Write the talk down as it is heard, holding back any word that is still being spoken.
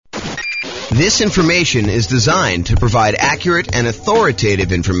This information is designed to provide accurate and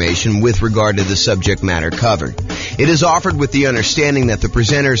authoritative information with regard to the subject matter covered. It is offered with the understanding that the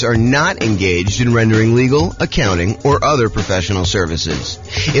presenters are not engaged in rendering legal, accounting, or other professional services.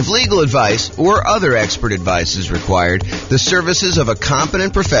 If legal advice or other expert advice is required, the services of a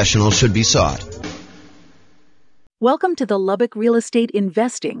competent professional should be sought. Welcome to the Lubbock Real Estate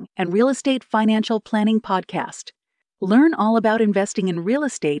Investing and Real Estate Financial Planning Podcast. Learn all about investing in real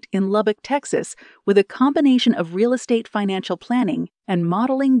estate in Lubbock, Texas, with a combination of real estate financial planning and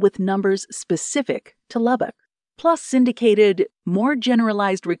modeling with numbers specific to Lubbock, plus syndicated, more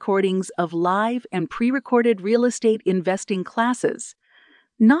generalized recordings of live and pre-recorded real estate investing classes,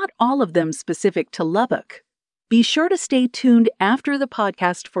 not all of them specific to Lubbock. Be sure to stay tuned after the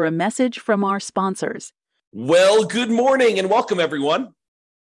podcast for a message from our sponsors. Well, good morning and welcome, everyone.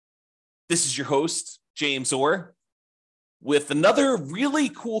 This is your host, James Orr, with another really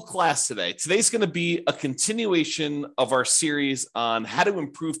cool class today. Today's going to be a continuation of our series on how to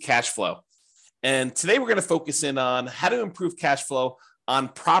improve cash flow. And today we're going to focus in on how to improve cash flow on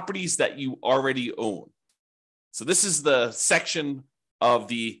properties that you already own. So this is the section of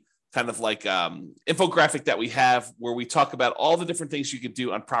the kind of like infographic that we have where we talk about all the different things you could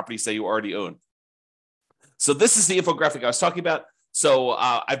do on properties that you already own. So this is the infographic I was talking about. So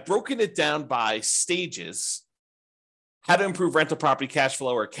I've broken it down by stages. How to improve rental property cash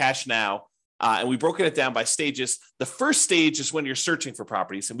flow or cash now. And we've broken it down by stages. The first stage is when you're searching for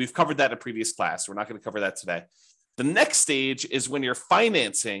properties. And we've covered that in a previous class. We're not going to cover that today. The next stage is when you're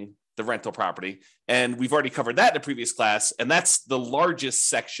financing the rental property. And we've already covered that in a previous class. And that's the largest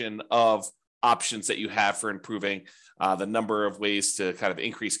section of options that you have for improving the number of ways to kind of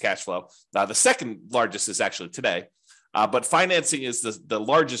increase cash flow. The second largest is actually today. But financing is the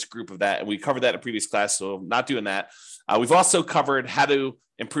largest group of that. And we covered that in a previous class, so I'm not doing that. We've also covered how to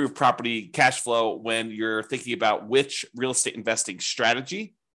improve property cash flow when you're thinking about which real estate investing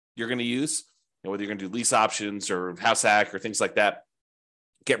strategy you're going to use, whether you're going to do lease options or house hack or things like that,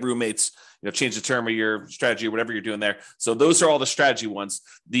 get roommates, change the term of your strategy or whatever you're doing there. So those are all the strategy ones.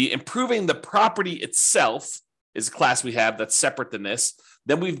 The improving the property itself is a class we have that's separate than this.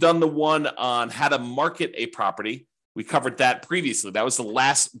 Then we've done the one on how to market a property. We covered that previously. That was the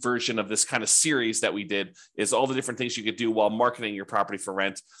last version of this kind of series that we did, is all the different things you could do while marketing your property for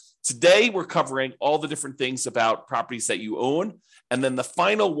rent. Today, we're covering all the different things about properties that you own. And then the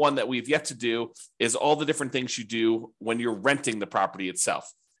final one that we've yet to do is all the different things you do when you're renting the property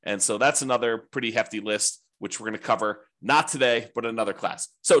itself. And so that's another pretty hefty list, which we're going to cover not today, but another class.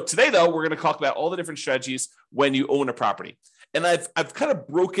 So today, though, we're going to talk about all the different strategies when you own a property. And I've kind of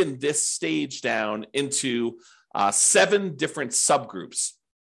broken this stage down into 7 different subgroups.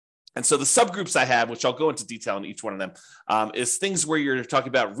 And so the subgroups I have, which I'll go into detail in each one of them, is things where you're talking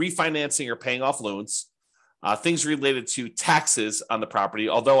about refinancing or paying off loans, things related to taxes on the property,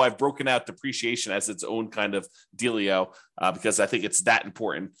 although I've broken out depreciation as its own kind of dealio because I think it's that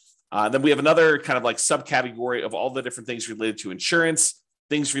important. Then we have another kind of like subcategory of all the different things related to insurance,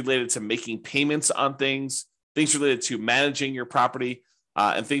 things related to making payments on things related to managing your property,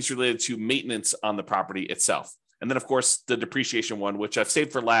 and things related to maintenance on the property itself. And then, of course, the depreciation one, which I've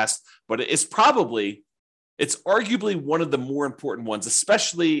saved for last, but it's arguably one of the more important ones,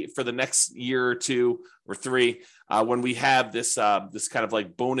 especially for the next year or 2 or 3, when we have this kind of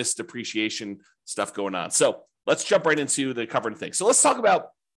like bonus depreciation stuff going on. So let's jump right into the covering things. So let's talk about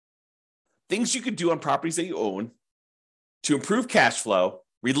things you could do on properties that you own to improve cash flow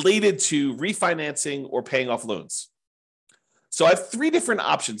related to refinancing or paying off loans. So I have 3 different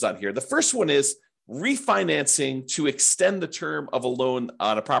options on here. The first one is refinancing to extend the term of a loan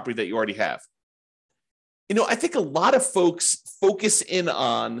on a property that you already have. I think a lot of folks focus in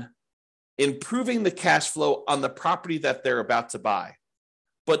on improving the cash flow on the property that they're about to buy.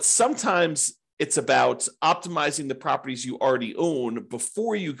 But sometimes it's about optimizing the properties you already own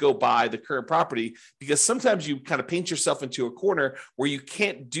before you go buy the current property, because sometimes you kind of paint yourself into a corner where you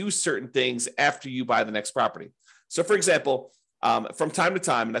can't do certain things after you buy the next property. So for example, from time to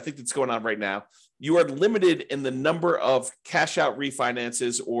time, and I think that's going on right now, you are limited in the number of cash out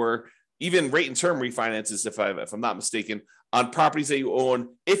refinances or even rate and term refinances, if I'm not mistaken, on properties that you own,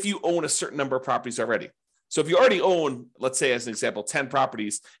 if you own a certain number of properties already. So if you already own, let's say as an example, 10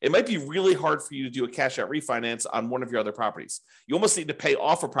 properties, it might be really hard for you to do a cash out refinance on one of your other properties. You almost need to pay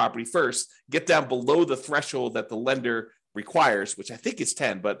off a property first, get down below the threshold that the lender requires, which I think is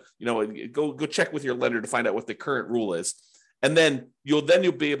 10, but go check with your lender to find out what the current rule is. And then you'll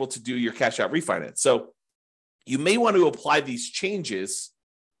be able to do your cash out refinance. So you may want to apply these changes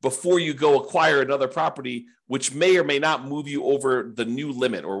before you go acquire another property, which may or may not move you over the new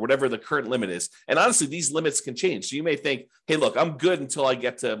limit or whatever the current limit is. And honestly, these limits can change. So you may think, hey, look, I'm good until I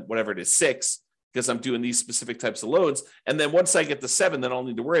get to whatever it is, 6, because I'm doing these specific types of loans. And then once I get to 7, then I'll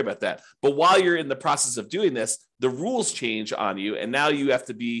need to worry about that. But while you're in the process of doing this, the rules change on you. And now you have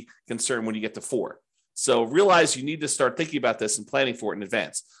to be concerned when you get to 4. So realize you need to start thinking about this and planning for it in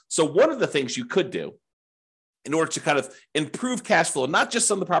advance. So one of the things you could do in order to kind of improve cash flow, not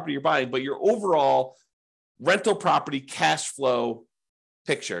just on the property you're buying, but your overall rental property cash flow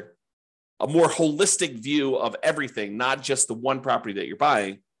picture, a more holistic view of everything, not just the one property that you're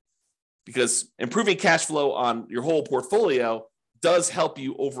buying, because improving cash flow on your whole portfolio does help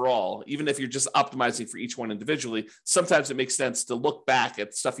you overall, even if you're just optimizing for each one individually. Sometimes it makes sense to look back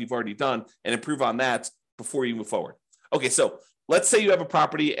at stuff you've already done and improve on that before you move forward. Okay, so let's say you have a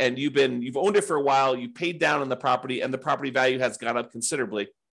property and you've owned it for a while, you paid down on the property, and the property value has gone up considerably,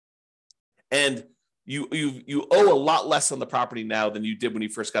 and you owe a lot less on the property now than you did when you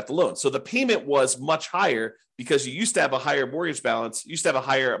first got the loan. So the payment was much higher because you used to have a higher mortgage balance, you used to have a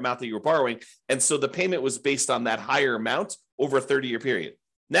higher amount that you were borrowing, and so the payment was based on that higher amount over a 30-year period.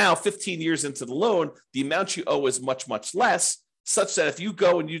 Now, 15 years into the loan, the amount you owe is much, much less, such that if you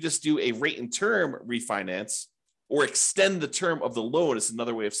go and you just do a rate and term refinance or extend the term of the loan, is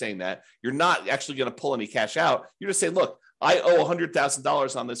another way of saying that, you're not actually going to pull any cash out. You're just saying, look, I owe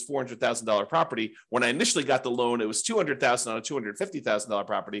 $100,000 on this $400,000 property. When I initially got the loan, it was $200,000 on a $250,000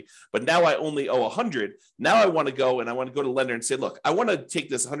 property, but now I only owe $100,000. Now I want to go to the lender and say, look, I want to take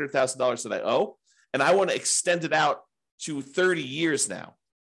this $100,000 that I owe, and I want to extend it out to 30 years now,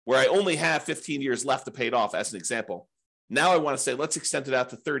 where I only have 15 years left to pay it off, as an example. Now I want to say, let's extend it out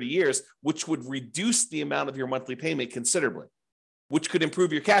to 30 years, which would reduce the amount of your monthly payment considerably, which could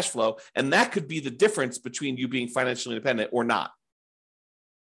improve your cash flow. And that could be the difference between you being financially independent or not.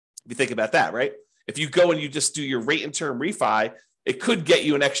 If you think about that, right? If you go and you just do your rate and term refi, it could get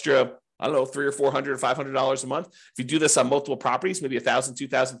you an extra, I don't know, $300 or $400 or $500 a month. If you do this on multiple properties, maybe $1,000,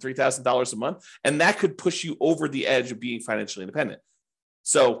 $2,000, $3,000 a month, and that could push you over the edge of being financially independent.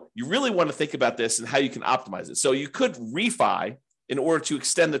 So you really want to think about this and how you can optimize it. So you could refi in order to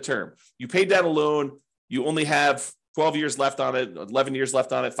extend the term. You paid down a loan, you only have 12 years left on it, 11 years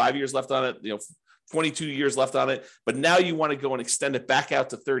left on it, 5 years left on it, 22 years left on it. But now you want to go and extend it back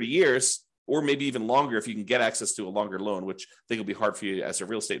out to 30 years, or maybe even longer if you can get access to a longer loan, which I think will be hard for you as a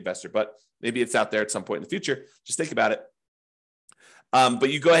real estate investor, but maybe it's out there at some point in the future. Just think about it.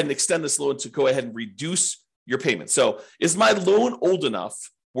 But you go ahead and extend this loan to go ahead and reduce your payment. So is my loan old enough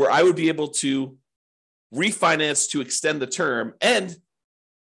where I would be able to refinance to extend the term? And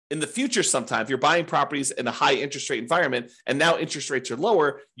in the future, sometime, if you're buying properties in a high interest rate environment and now interest rates are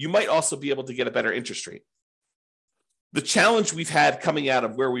lower, you might also be able to get a better interest rate. The challenge we've had coming out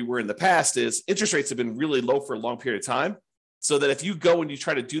of where we were in the past is interest rates have been really low for a long period of time. So that if you go and you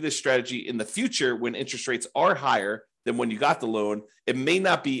try to do this strategy in the future when interest rates are higher than when you got the loan, it may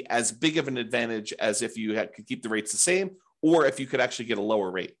not be as big of an advantage as if you could keep the rates the same, or if you could actually get a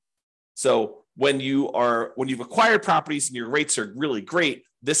lower rate. So when you've acquired properties and your rates are really great,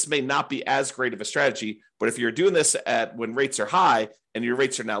 this may not be as great of a strategy. But if you're doing this when rates are high and your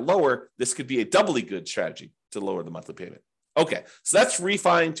rates are now lower, this could be a doubly good strategy to lower the monthly payment. Okay, so that's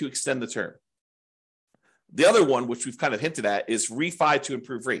refining to extend the term. The other one, which we've kind of hinted at, is refi to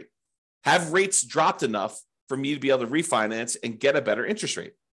improve rate. Have rates dropped enough for me to be able to refinance and get a better interest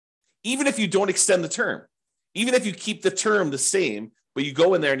rate? Even if you don't extend the term, even if you keep the term the same, but you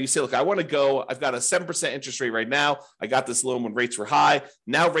go in there and you say, look, I want to go, I've got a 7% interest rate right now. I got this loan when rates were high.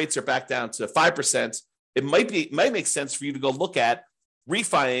 Now rates are back down to 5%. It might make sense for you to go look at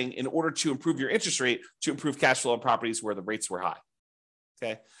refining in order to improve your interest rate, to improve cash flow on properties where the rates were high.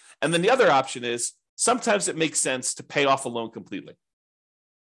 Okay. And then the other option is sometimes it makes sense to pay off a loan completely.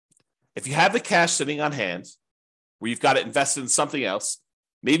 If you have the cash sitting on hand where you've got it invested in something else,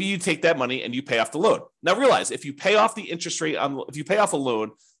 maybe you take that money and you pay off the loan. Now realize if you pay off the interest rate if you pay off a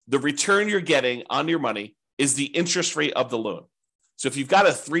loan, the return you're getting on your money is the interest rate of the loan. So if you've got a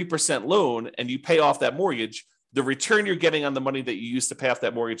 3% loan and you pay off that mortgage, the return you're getting on the money that you used to pay off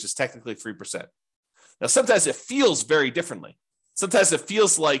that mortgage is technically 3%. Now, sometimes it feels very differently. Sometimes it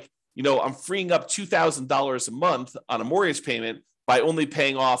feels like, I'm freeing up $2,000 a month on a mortgage payment by only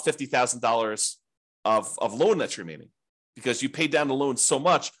paying off $50,000 of loan that's remaining, because you paid down the loan so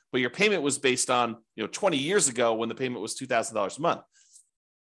much, but your payment was based on 20 years ago when the payment was $2,000 a month.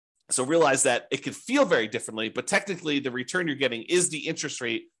 So realize that it can feel very differently, but technically the return you're getting is the interest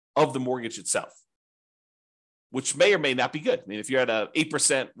rate of the mortgage itself, which may or may not be good. I mean, if you're at an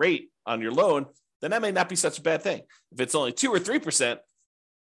 8% rate on your loan, then that may not be such a bad thing. If it's only 2 or 3%,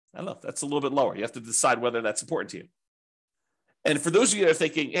 I don't know. That's a little bit lower. You have to decide whether that's important to you. And for those of you that are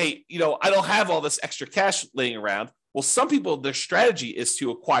thinking, hey, I don't have all this extra cash laying around. Well, some people, their strategy is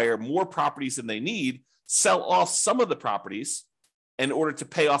to acquire more properties than they need, sell off some of the properties in order to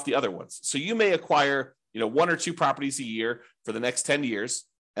pay off the other ones. So you may acquire, 1 or 2 properties a year for the next 10 years.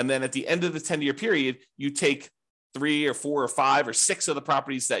 And then at the end of the 10-year period, you take 3 or 4 or 5 or 6 of the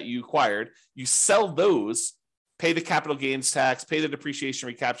properties that you acquired, you sell those, pay the capital gains tax, pay the depreciation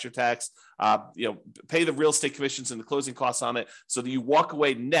recapture tax, pay the real estate commissions and the closing costs on it, so that you walk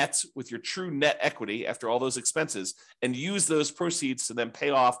away net with your true net equity after all those expenses, and use those proceeds to then pay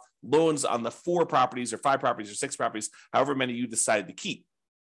off loans on the 4 properties or 5 properties or 6 properties, however many you decided to keep.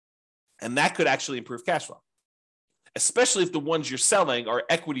 And that could actually improve cash flow, especially if the ones you're selling are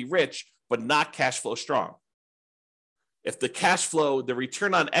equity rich, but not cash flow strong. If the cash flow, the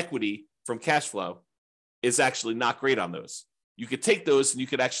return on equity from cash flow is actually not great on those, you could take those and you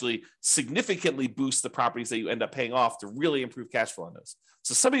could actually significantly boost the properties that you end up paying off to really improve cash flow on those.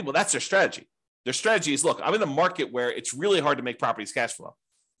 So some people, that's their strategy. Their strategy is, look, I'm in a market where it's really hard to make properties cash flow.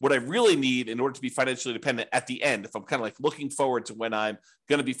 What I really need in order to be financially independent at the end, if I'm kind of like looking forward to when I'm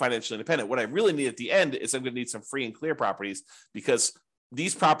going to be financially independent, what I really need at the end is I'm going to need some free and clear properties, because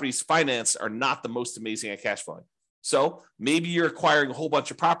these properties financed are not the most amazing at cash flowing. So maybe you're acquiring a whole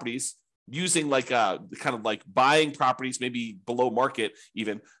bunch of properties using kind of like buying properties, maybe below market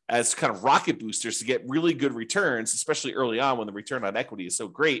even, as kind of rocket boosters to get really good returns, especially early on when the return on equity is so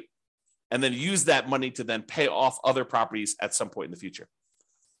great, and then use that money to then pay off other properties at some point in the future.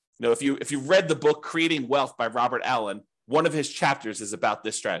 If you read the book Creating Wealth by Robert Allen, one of his chapters is about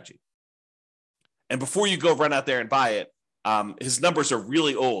this strategy. And before you go run out there and buy it, his numbers are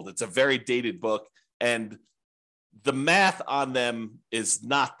really old. It's a very dated book, and the math on them is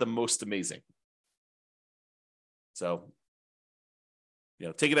not the most amazing. So,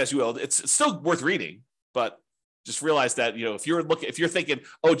 take it as you will. It's still worth reading, but just realize that, if you're thinking,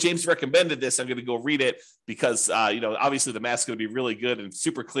 oh, James recommended this, I'm going to go read it because, obviously the math's going to be really good and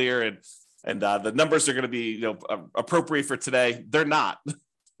super clear, and the numbers are going to be, appropriate for today. They're not.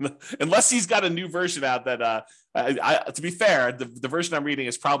 Unless he's got a new version out that, to be fair, the version I'm reading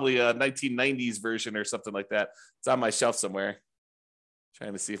is probably a 1990s version or something like that. It's on my shelf somewhere.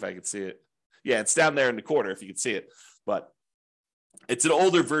 Trying to see if I can see it. Yeah, it's down there in the corner if you can see it. But it's an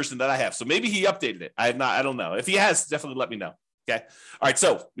older version that I have. So maybe he updated it. I don't know. If he has, definitely let me know. Okay. All right.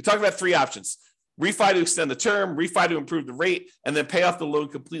 So we talked about 3 options. Refi to extend the term, refi to improve the rate, and then pay off the loan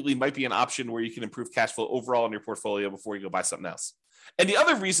completely might be an option where you can improve cash flow overall in your portfolio before you go buy something else. And the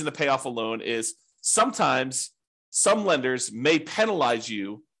other reason to pay off a loan is sometimes some lenders may penalize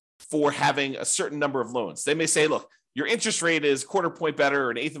you for having a certain number of loans. They may say, look, your interest rate is 1/4 point better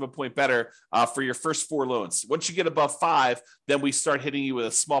or 1/8 of a point better for your first 4 loans. Once you get above 5, then we start hitting you with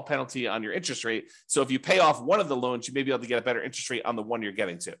a small penalty on your interest rate. So if you pay off one of the loans, you may be able to get a better interest rate on the one you're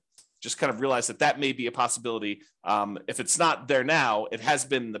getting to. Just kind of realize that may be a possibility. If it's not there now, it has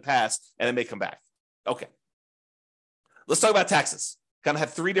been in the past, and it may come back. Okay. Let's talk about taxes. Kind of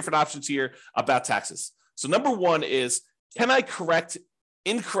have 3 different options here about taxes. So number 1 is, can I correct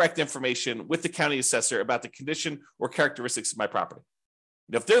incorrect information with the county assessor about the condition or characteristics of my property?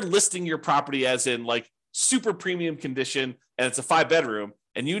 If they're listing your property as in like super premium condition and it's a 5-bedroom,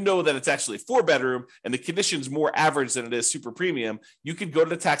 and you know that it's actually a 4-bedroom and the condition's more average than it is super premium, you could go to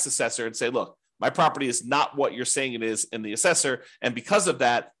the tax assessor and say, look, my property is not what you're saying it is in the assessor. And because of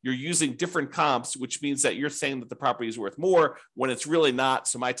that, you're using different comps, which means that you're saying that the property is worth more when it's really not.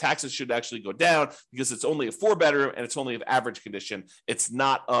 So my taxes should actually go down because it's only a 4-bedroom and it's only of average condition. It's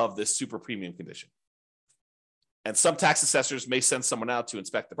not of this super premium condition. And some tax assessors may send someone out to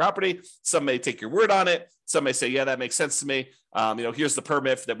inspect the property. Some may take your word on it. Some may say, yeah, that makes sense to me. Here's the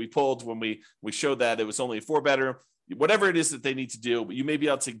permit that we pulled when we showed that it was only a 4-bedroom. Whatever it is that they need to do, you may be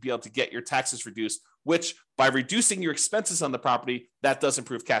able to get your taxes reduced, which by reducing your expenses on the property, that does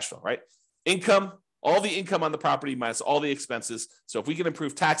improve cash flow, right? Income, all the income on the property minus all the expenses. So if we can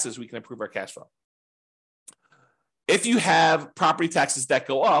improve taxes, we can improve our cash flow. If you have property taxes that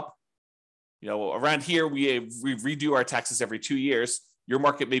go up, around here, we redo our taxes every 2 years. Your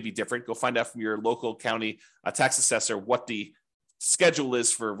market may be different. Go find out from your local county tax assessor what the schedule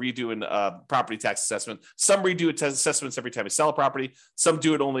is for redoing property tax assessment. Some redo assessments every time you sell a property. Some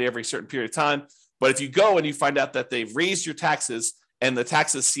do it only every certain period of time. But if you go and you find out that they've raised your taxes and the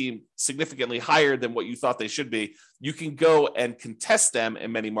taxes seem significantly higher than what you thought they should be, you can go and contest them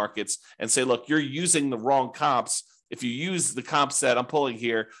in many markets and say, look, you're using the wrong comps. If you use the comps that I'm pulling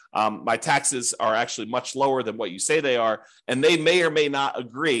here, my taxes are actually much lower than what you say they are. And they may or may not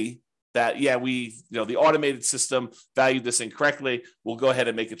agree that, the automated system valued this incorrectly. We'll go ahead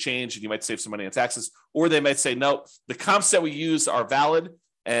and make a change and you might save some money on taxes. Or they might say, no, the comps that we use are valid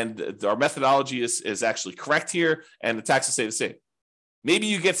and our methodology is actually correct here and the taxes stay the same. Maybe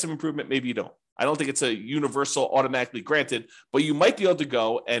you get some improvement, maybe you don't. I don't think it's a universal automatically granted, but you might be able to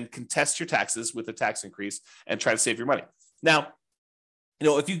go and contest your taxes with a tax increase and try to save your money. Now,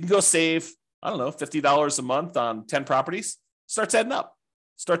 if you can go save, $50 a month on 10 properties, starts adding up,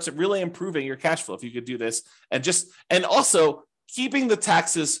 starts really improving your cash flow if you could do this. And also keeping the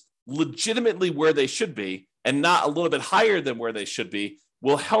taxes legitimately where they should be and not a little bit higher than where they should be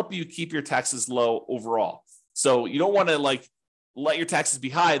will help you keep your taxes low overall. So you don't want to let your taxes be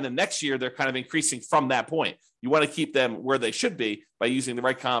high and then next year they're kind of increasing from that point. You want to keep them where they should be by using the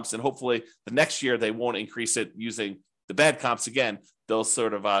right comps, and hopefully the next year they won't increase it using the bad comps again. They'll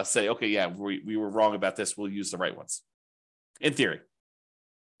sort of say, okay, yeah, we were wrong about this. We'll use the right ones, in theory.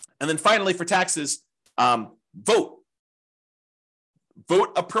 And then finally for taxes, vote.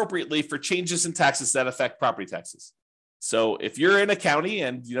 Vote appropriately for changes in taxes that affect property taxes. So if you're in a county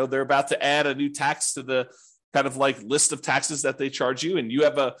and they're about to add a new tax to the kind of list of taxes that they charge you, and you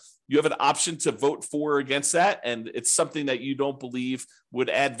have an option to vote for or against that, and it's something that you don't believe would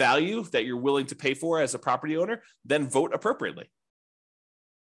add value that you're willing to pay for as a property owner, then vote appropriately.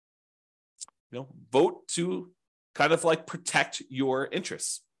 Vote to kind of protect your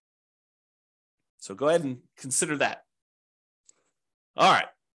interests. So go ahead and consider that. All right,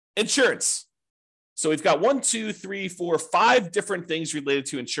 insurance. So we've got 5 different things related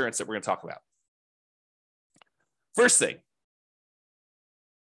to insurance that we're going to talk about. First thing,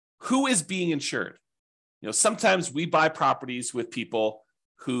 who is being insured? Sometimes we buy properties with people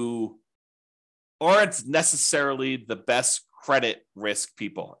who aren't necessarily the best credit risk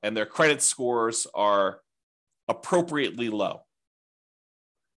people, and their credit scores are appropriately low.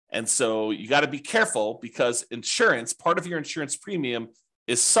 And so you got to be careful because insurance, part of your insurance premium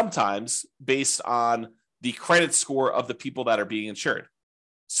is sometimes based on the credit score of the people that are being insured.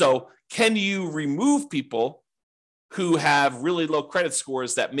 So can you remove people who have really low credit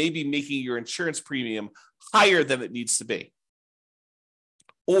scores that may be making your insurance premium higher than it needs to be?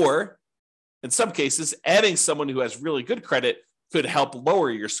 Or in some cases, adding someone who has really good credit could help lower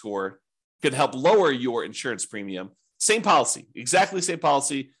your score, could help lower your insurance premium. Same policy, exactly same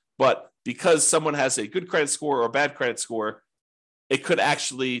policy, but because someone has a good credit score or a bad credit score, it could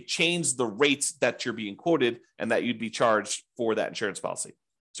actually change the rates that you're being quoted and that you'd be charged for that insurance policy.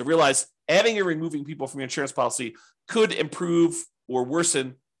 So realize adding or removing people from your insurance policy could improve or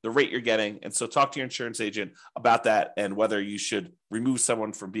worsen the rate you're getting. And so talk to your insurance agent about that and whether you should remove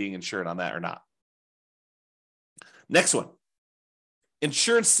someone from being insured on that or not. Next one,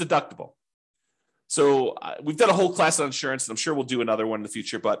 insurance deductible. So we've done a whole class on insurance, and I'm sure we'll do another one in the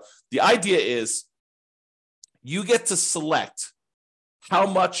future. But the idea is you get to select how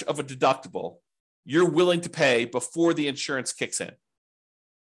much of a deductible you're willing to pay before the insurance kicks in.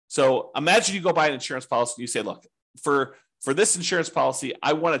 So imagine you go buy an insurance policy and you say, look, for this insurance policy,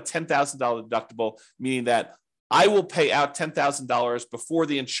 I want a $10,000 deductible, meaning that I will pay out $10,000 before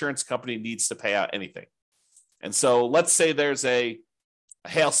the insurance company needs to pay out anything. And so let's say there's a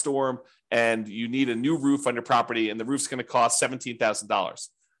hailstorm and you need a new roof on your property and the roof's going to cost $17,000.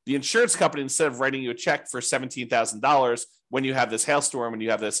 The insurance company, instead of writing you a check for $17,000 when you have this hailstorm and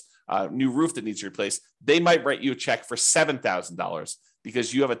you have this new roof that needs replaced, they might write you a check for $7,000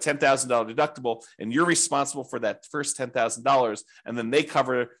 because you have a $10,000 deductible and you're responsible for that first $10,000, and then they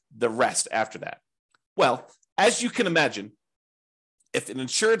cover the rest after that. Well, as you can imagine, if an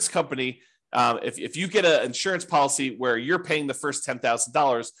insurance company, if you get an insurance policy where you're paying the first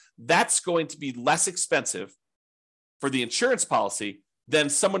 $10,000, that's going to be less expensive for the insurance policy than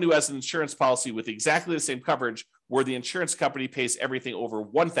someone who has an insurance policy with exactly the same coverage where the insurance company pays everything over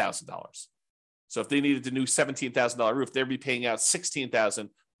 $1,000. So if they needed a new $17,000 roof, they'd be paying out $16,000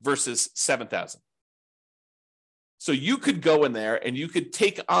 versus $7,000. So you could go in there and you could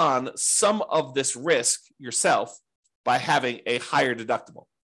take on some of this risk yourself by having a higher deductible.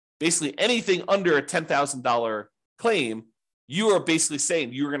 Basically, anything under a $10,000 claim, you are basically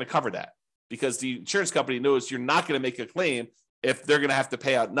saying you're going to cover that because the insurance company knows you're not going to make a claim if they're going to have to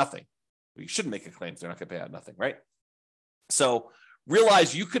pay out nothing. You shouldn't make a claim if they're not going to pay out nothing, right? So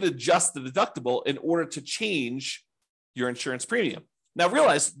realize you could adjust the deductible in order to change your insurance premium. Now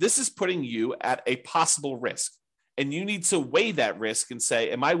realize this is putting you at a possible risk, and you need to weigh that risk and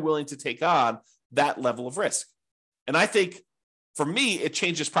say, am I willing to take on that level of risk? And I think for me, it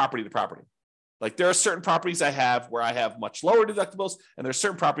changes property to property. Like there are certain properties I have where I have much lower deductibles, and there are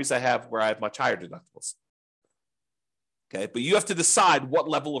certain properties I have where I have much higher deductibles. Okay, but you have to decide what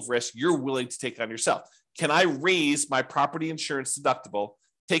level of risk you're willing to take on yourself. Can I raise my property insurance deductible,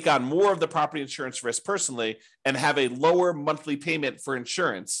 take on more of the property insurance risk personally, and have a lower monthly payment for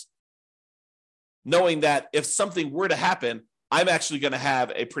insurance, knowing that if something were to happen, I'm actually going to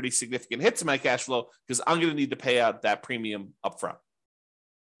have a pretty significant hit to my cash flow because I'm going to need to pay out that premium upfront,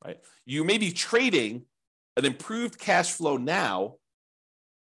 right? You may be trading an improved cash flow now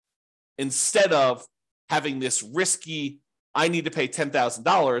instead of having this risky, I need to pay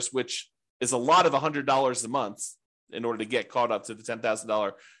 $10,000, which is a lot of $100 a month in order to get caught up to the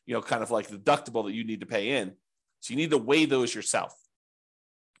 $10,000, kind of like deductible that you need to pay in. So you need to weigh those yourself.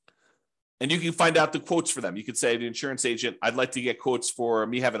 And you can find out the quotes for them. You could say to the insurance agent, I'd like to get quotes for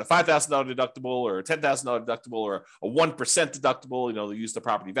me having a $5,000 deductible or a $10,000 deductible or a 1% deductible. They use the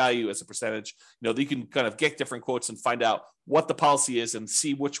property value as a percentage. You can kind of get different quotes and find out what the policy is and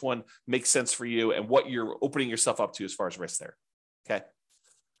see which one makes sense for you and what you're opening yourself up to as far as risk there. Okay.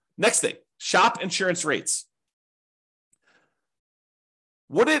 Next thing, shop insurance rates.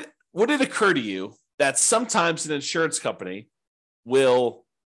 Would it occur to you that sometimes an insurance company will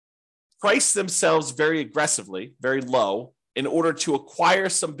price themselves very aggressively, very low, in order to acquire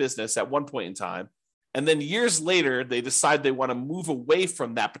some business at one point in time, and then years later, they decide they want to move away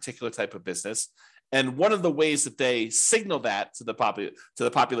from that particular type of business? And one of the ways that they signal that to the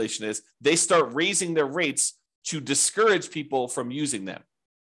population is they start raising their rates to discourage people from using them.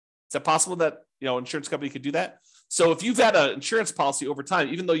 Is that possible that an insurance company could do that? So if you've had an insurance policy over time,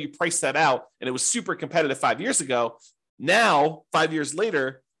 even though you priced that out and it was super competitive 5 years ago, now 5 years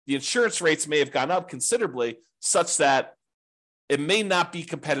later, the insurance rates may have gone up considerably such that it may not be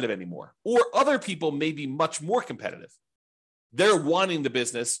competitive anymore. Or other people may be much more competitive. They're wanting the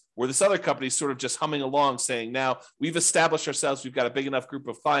business where this other company is sort of just humming along saying, now we've established ourselves, we've got a big enough group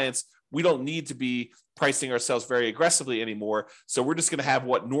of clients, we don't need to be pricing ourselves very aggressively anymore. So we're just going to have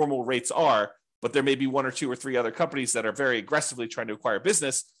what normal rates are, but there may be one or two or three other companies that are very aggressively trying to acquire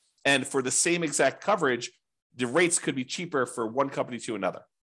business. And for the same exact coverage, the rates could be cheaper for one company to another.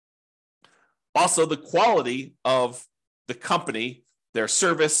 Also, the quality of the company, their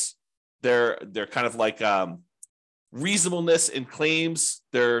service, their kind of like reasonableness in claims,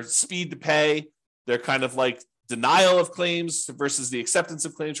 their speed to pay, their kind of like denial of claims versus the acceptance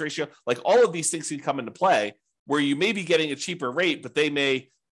of claims ratio, like all of these things can come into play where you may be getting a cheaper rate, but they may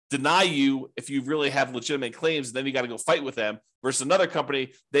deny you if you really have legitimate claims, and then you got to go fight with them, versus another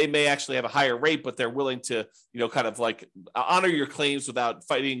company, they may actually have a higher rate, but they're willing to, kind of like honor your claims without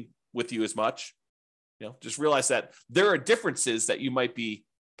fighting with you as much. Just realize that there are differences that you might be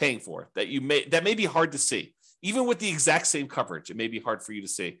paying for that may be hard to see. Even with the exact same coverage, it may be hard for you to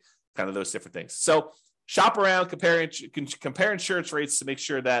see kind of those different things. So shop around, compare insurance rates to make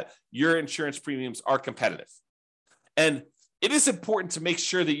sure that your insurance premiums are competitive. And it is important to make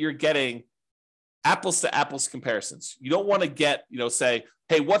sure that you're getting apples to apples comparisons. You don't want to get, say,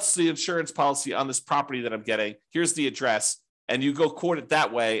 hey, what's the insurance policy on this property that I'm getting? Here's the address. And you go quote it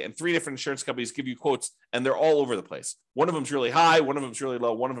that way, and 3 different insurance companies give you quotes, and they're all over the place. One of them's really high, one of them's really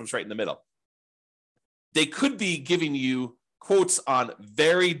low, one of them's right in the middle. They could be giving you quotes on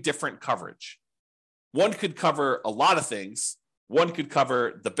very different coverage. One could cover a lot of things. One could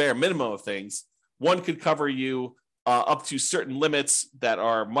cover the bare minimum of things. One could cover you up to certain limits that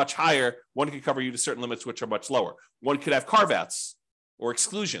are much higher. One could cover you to certain limits which are much lower. One could have carve-outs or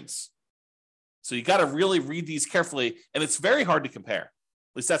exclusions. So you got to really read these carefully, and it's very hard to compare.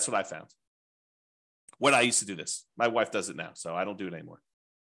 At least that's what I found when I used to do this. My wife does it now, so I don't do it anymore.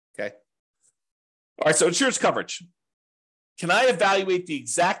 Okay. All right, so insurance coverage. Can I evaluate the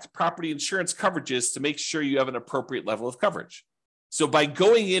exact property insurance coverages to make sure you have an appropriate level of coverage? So by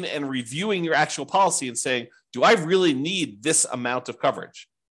going in and reviewing your actual policy and saying, do I really need this amount of coverage?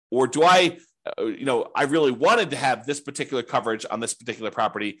 Or do I really wanted to have this particular coverage on this particular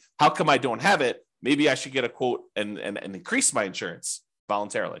property. How come I don't have it? Maybe I should get a quote and increase my insurance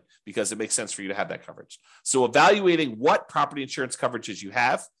voluntarily because it makes sense for you to have that coverage. So evaluating what property insurance coverages you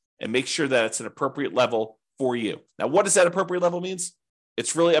have and make sure that it's an appropriate level for you. Now, what does that appropriate level means?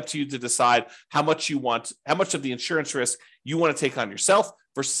 It's really up to you to decide how much of the insurance risk you want to take on yourself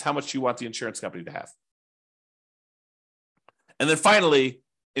versus how much you want the insurance company to have. And then finally,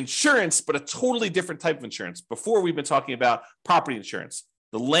 insurance, but a totally different type of insurance. Before, we've been talking about property insurance,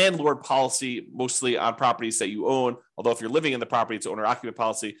 the landlord policy, mostly on properties that you own. Although if you're living in the property, it's owner-occupant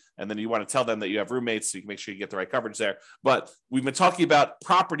policy, and then you want to tell them that you have roommates so you can make sure you get the right coverage there. But we've been talking about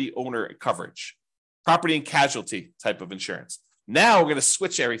property owner coverage, property and casualty type of insurance. Now we're going to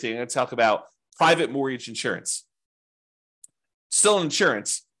switch everything and talk about private mortgage insurance. Still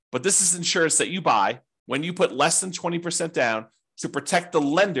insurance, but this is insurance that you buy when you put less than 20% down to protect the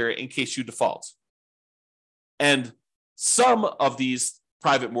lender in case you default. And some of these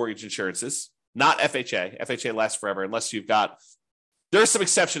private mortgage insurances, not FHA. FHA lasts forever unless you've got, there are some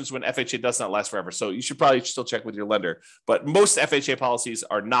exceptions when FHA does not last forever. So you should probably still check with your lender. But most FHA policies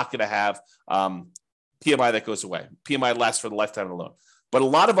are not going to have PMI that goes away. PMI lasts for the lifetime of the loan. But a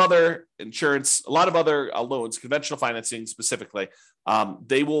lot of other insurance, a lot of other loans, conventional financing specifically,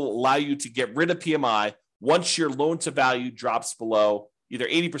 they will allow you to get rid of PMI once your loan to value drops below either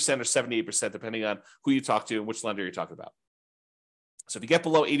 80% or 78%, depending on who you talk to and which lender you're talking about. So if you get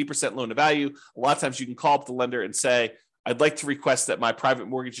below 80% loan to value, a lot of times you can call up the lender and say, I'd like to request that my private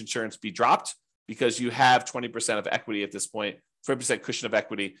mortgage insurance be dropped because you have 20% of equity at this point, 20% cushion of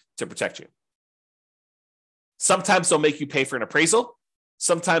equity to protect you. Sometimes they'll make you pay for an appraisal.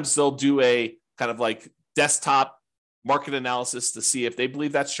 Sometimes they'll do a kind of like desktop market analysis to see if they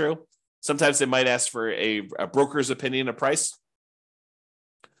believe that's true. Sometimes they might ask for a broker's opinion of price.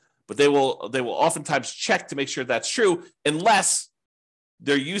 But they will oftentimes check to make sure that's true, unless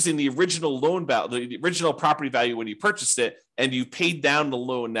they're using the original loan value, the original property value when you purchased it, and you paid down the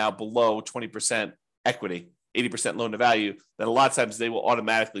loan now below 20% equity, 80% loan to value. Then a lot of times they will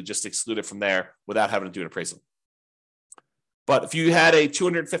automatically just exclude it from there without having to do an appraisal. But if you had a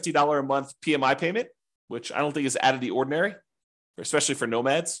 $250 a month PMI payment, which I don't think is out of the ordinary, especially for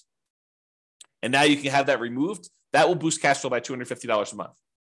nomads, and now you can have that removed, that will boost cash flow by $250 a month,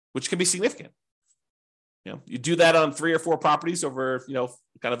 which can be significant. You do that on 3 or 4 properties over,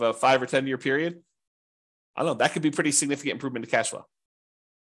 kind of a 5 or 10 year period. I don't know, that could be pretty significant improvement to cash flow.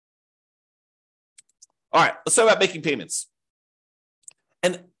 All right, let's talk about making payments.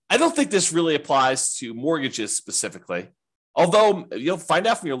 And I don't think this really applies to mortgages specifically, although you'll find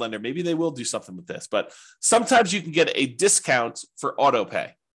out from your lender, maybe they will do something with this, but sometimes you can get a discount for auto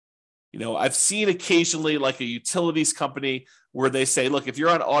pay. I've seen occasionally like a utilities company where they say, look, if you're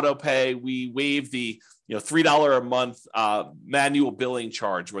on auto pay, we waive the $3 a month manual billing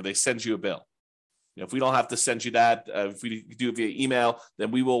charge where they send you a bill. If we don't have to send you that, if we do it via email,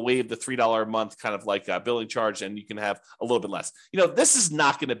 then we will waive the $3 a month kind of like billing charge, and you can have a little bit less. This is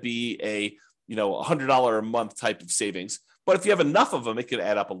not going to be a $100 a month type of savings, but if you have enough of them, it could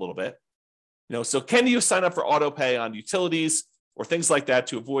add up a little bit. So can you sign up for auto pay on utilities or things like that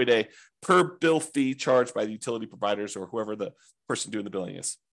to avoid a per bill fee charged by the utility providers or whoever the person doing the billing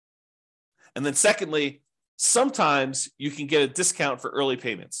is? And then secondly, sometimes you can get a discount for early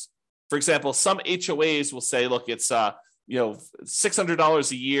payments. For example, some HOAs will say, look, it's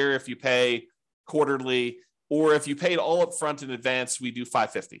 $600 a year if you pay quarterly, or if you paid all up front in advance, we do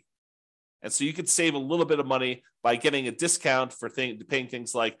 $550. And so you could save a little bit of money by getting a discount for paying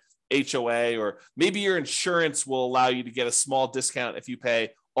things like HOA, or maybe your insurance will allow you to get a small discount if you pay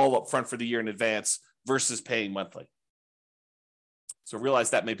all up front for the year in advance versus paying monthly. So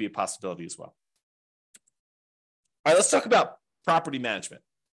realize that may be a possibility as well. All right, let's talk about property management.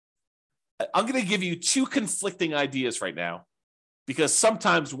 I'm going to give you 2 conflicting ideas right now because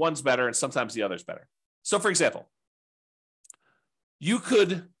sometimes one's better and sometimes the other's better. So for example, you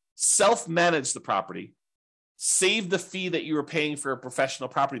could self-manage the property, save the fee that you were paying for a professional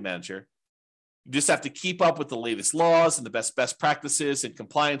property manager. You just have to keep up with the latest laws and the best practices and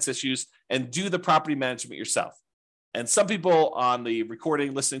compliance issues and do the property management yourself. And some people on the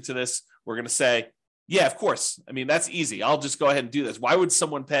recording listening to this, we're going to say, yeah, of course. I mean, that's easy. I'll just go ahead and do this. Why would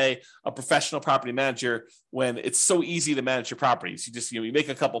someone pay a professional property manager when it's so easy to manage your properties? You just, you make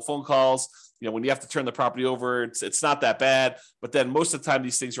a couple phone calls. When you have to turn the property over, it's not that bad. But then most of the time,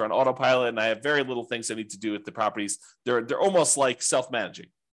 these things are on autopilot, and I have very little things I need to do with the properties. They're almost like self-managing.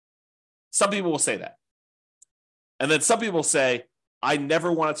 Some people will say that. And then some people say, I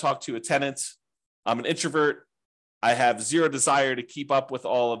never want to talk to a tenant. I'm an introvert. I have zero desire to keep up with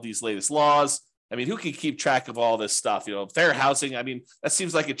all of these latest laws. I mean, who can keep track of all this stuff? Fair housing. I mean, that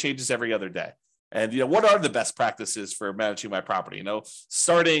seems like it changes every other day. And, what are the best practices for managing my property?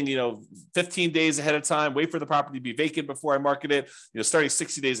 Starting, 15 days ahead of time, wait for the property to be vacant before I market it, starting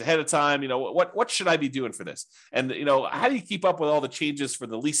 60 days ahead of time, what should I be doing for this? And, how do you keep up with all the changes for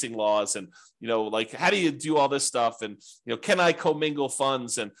the leasing laws? And, how do you do all this stuff? And, can I commingle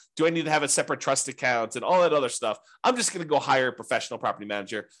funds? And do I need to have a separate trust account and all that other stuff? I'm just going to go hire a professional property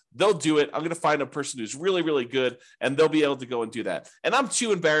manager. They'll do it. I'm going to find a person who's really, really good, and they'll be able to go and do that. And I'm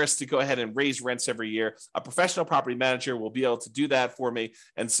too embarrassed to go ahead and raise rents every year. A professional property manager will be able to do that for me.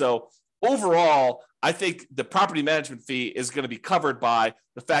 And so overall, I think the property management fee is going to be covered by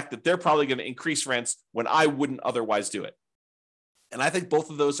the fact that they're probably going to increase rents when I wouldn't otherwise do it. And I think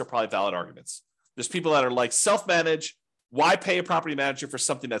both of those are probably valid arguments. There's people that are like self-manage, Why pay a property manager for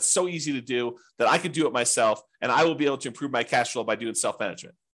something that's so easy to do that I could do it myself and I will be able to improve my cash flow by doing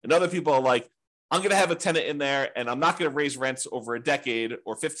self-management? And other people are like, I'm going to have a tenant in there and I'm not going to raise rents over a decade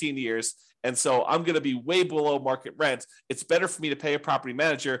or 15 years. And so I'm going to be way below market rent. It's better for me to pay a property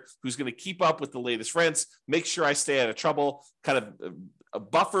manager who's going to keep up with the latest rents, make sure I stay out of trouble, kind of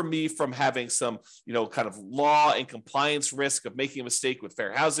buffer me from having some, kind of law and compliance risk of making a mistake with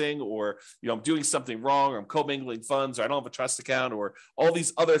fair housing, or, I'm doing something wrong, or I'm commingling funds, or I don't have a trust account, or all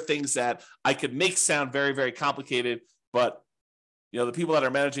these other things that I could make sound very, very complicated. But, the people that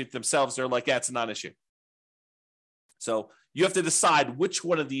are managing it themselves, they're like, yeah, it's a non-issue. So you have to decide which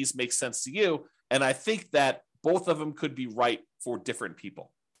one of these makes sense to you. And I think that both of them could be right for different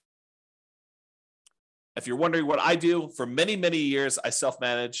people. If you're wondering what I do, for many, many years, I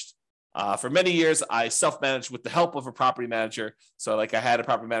self-managed. For many years, I self-managed with the help of a property manager. So I had a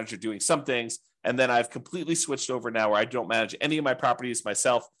property manager doing some things, and then I've completely switched over now where I don't manage any of my properties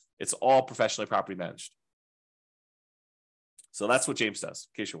myself. It's all professionally property managed. So that's what James does,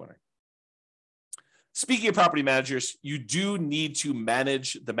 in case you're wondering. Speaking of property managers, you do need to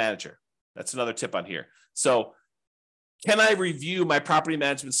manage the manager. That's another tip on here. So can I review my property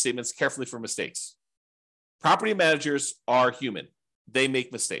management statements carefully for mistakes? Property managers are human. They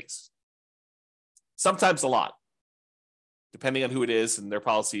make mistakes. Sometimes a lot, depending on who it is and their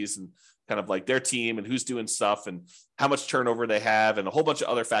policies and kind of like their team and who's doing stuff and how much turnover they have and a whole bunch of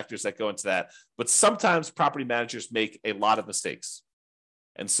other factors that go into that. But sometimes property managers make a lot of mistakes.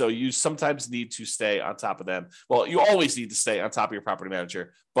 And so you sometimes need to stay on top of them. Well, you always need to stay on top of your property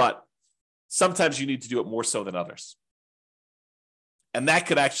manager, but sometimes you need to do it more so than others. And that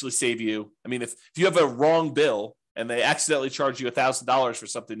could actually save you. I mean, if you have a wrong bill and they accidentally charge you $1,000 for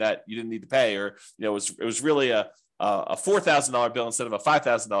something that you didn't need to pay, or it was really a $4,000 bill instead of a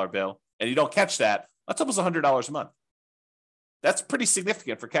 $5,000 bill, and you don't catch that, that's almost $100 a month. That's pretty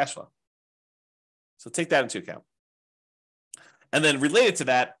significant for cash flow. So take that into account. And then related to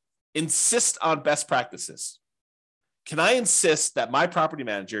that, insist on best practices. Can I insist that my property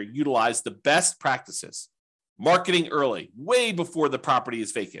manager utilize the best practices? Marketing early, way before the property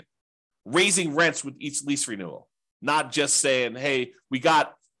is vacant. Raising rents with each lease renewal. Not just saying, hey, we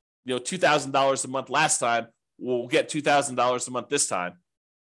got $2,000 a month last time, we'll get $2,000 a month this time.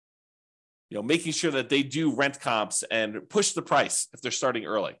 Making sure that they do rent comps and push the price if they're starting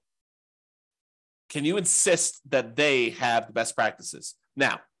early. Can you insist that they have the best practices?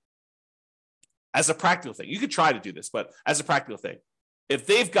 Now, as a practical thing, you could try to do this, but as a practical thing, if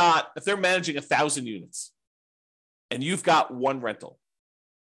they're managing 1,000 units and you've got one rental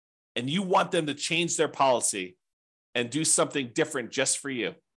and you want them to change their policy and do something different just for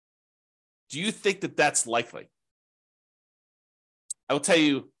you, do you think that that's likely? I will tell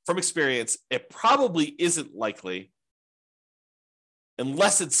you from experience, it probably isn't likely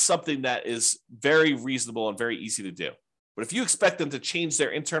unless it's something that is very reasonable and very easy to do. But if you expect them to change their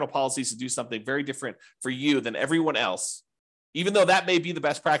internal policies to do something very different for you than everyone else, even though that may be the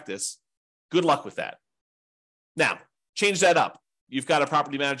best practice, good luck with that. Now, change that up. You've got a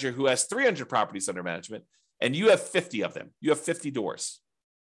property manager who has 300 properties under management, and you have 50 of them. You have 50 doors.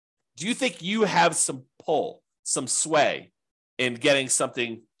 Do you think you have some pull, some sway in getting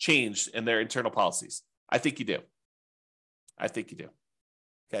something changed in their internal policies? I think you do.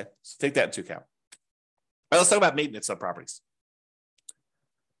 Okay, so take that into account. All right, let's talk about maintenance on properties.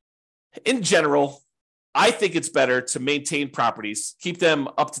 In general, I think it's better to maintain properties, keep them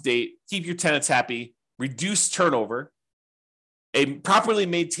up to date, keep your tenants happy, reduce turnover. A properly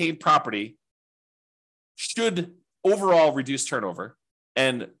maintained property should overall reduce turnover,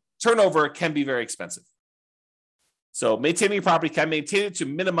 and turnover can be very expensive. So maintaining your property, can maintain it to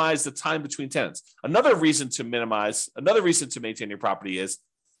minimize the time between tenants. Another reason to maintain your property is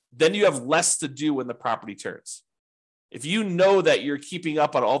then you have less to do when the property turns. If you know that you're keeping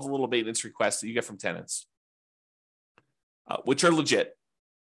up on all the little maintenance requests that you get from tenants, which are legit,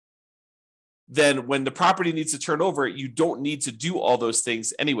 then when the property needs to turn over, you don't need to do all those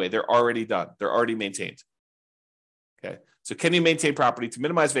things anyway. They're already done. They're already maintained. Okay. So can you maintain property to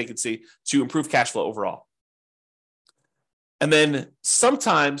minimize vacancy, to improve cash flow overall? And then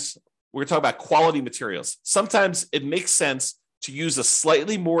sometimes we're talking about quality materials. Sometimes it makes sense to use a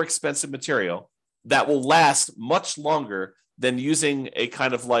slightly more expensive material that will last much longer than using a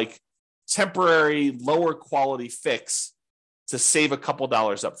kind of like temporary lower quality fix to save a couple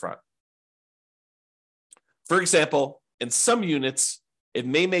dollars up front. For example, in some units, it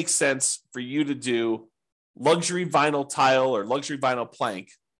may make sense for you to do luxury vinyl tile or luxury vinyl plank,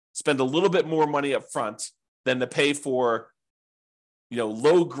 spend a little bit more money up front than to pay for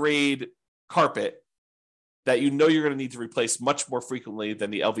low grade carpet that you know you're going to need to replace much more frequently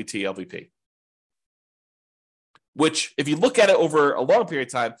than the LVT, LVP. Which, if you look at it over a long period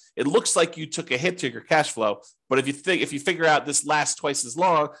of time, it looks like you took a hit to your cash flow. But if you figure out this lasts twice as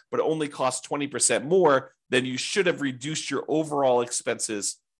long, but it only costs 20% more, then you should have reduced your overall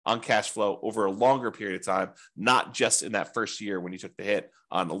expenses on cash flow over a longer period of time, not just in that first year when you took the hit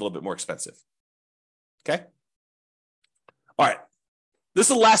on a little bit more expensive. Okay? All right. This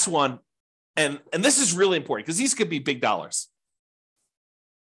is the last one. And this is really important because these could be big dollars.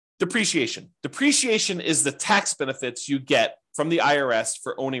 Depreciation. Depreciation is the tax benefits you get from the IRS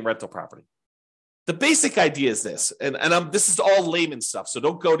for owning rental property. The basic idea is this, and this is all layman stuff. So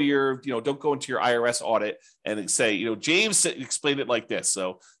don't go to don't go into your IRS audit and say, James explained it like this.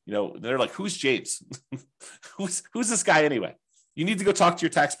 So, they're like, who's James? who's this guy anyway? You need to go talk to your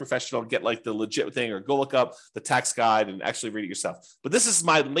tax professional and get like the legit thing, or go look up the tax guide and actually read it yourself. But this is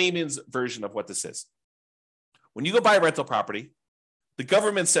my layman's version of what this is. When you go buy a rental property, the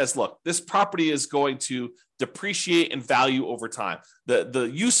government says, look, this property is going to depreciate in value over time. The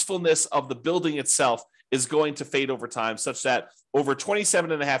usefulness of the building itself is going to fade over time, such that over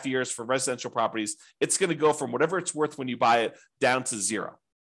 27 and a half years for residential properties, it's going to go from whatever it's worth when you buy it down to zero.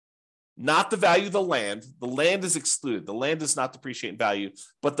 Not the value of the land. The land is excluded. The land does not depreciate in value,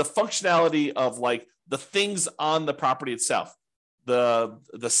 but the functionality of like the things on the property itself, the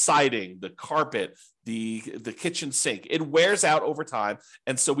siding, the carpet, the kitchen sink, it wears out over time.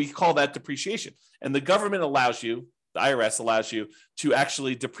 And so we call that depreciation. And the government allows you, the IRS allows you to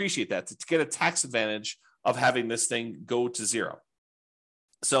actually depreciate that, to get a tax advantage of having this thing go to zero.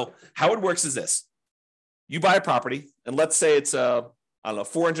 So how it works is this. You buy a property, and let's say it's a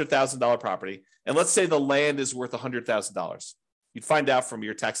 $400,000 property. And let's say the land is worth $100,000. You'd find out from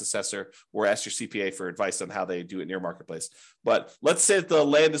your tax assessor or ask your CPA for advice on how they do it in your marketplace. But let's say that the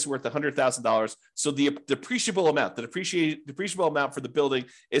land is worth $100,000. So the depreciable amount for the building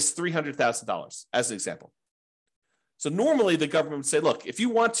is $300,000 as an example. So normally the government would say, look, if you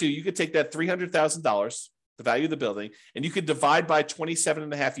want to, you could take that $300,000, the value of the building, and you could divide by 27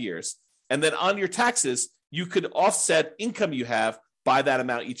 and a half years. And then on your taxes, you could offset income you have by that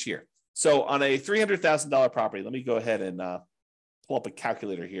amount each year. So on a $300,000 property, let me go ahead and pull up a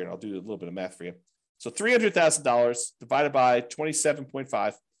calculator here, and I'll do a little bit of math for you. So $300,000 divided by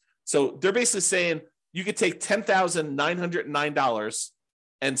 27.5. So they're basically saying you could take $10,909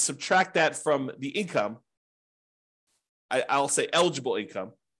 and subtract that from the income. I'll say eligible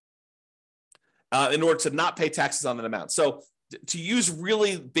income in order to not pay taxes on that amount. So to use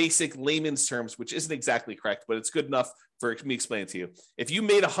really basic layman's terms, which isn't exactly correct, but it's good enough for me to explain it to you. If you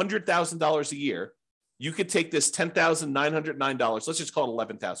made $100,000 a year, you could take this $10,909. Let's just call it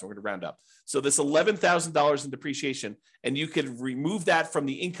 $11,000. We're going to round up. So this $11,000 in depreciation, and you could remove that from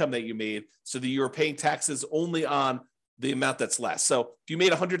the income that you made so that you're paying taxes only on the amount that's less. So if you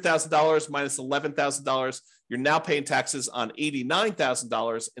made $100,000 minus $11,000, you're now paying taxes on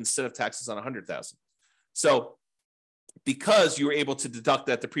 $89,000 instead of taxes on $100,000. So because you were able to deduct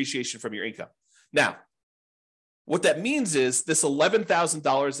that depreciation from your income. Now, what that means is this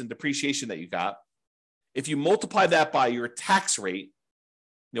 $11,000 in depreciation that you got, if you multiply that by your tax rate,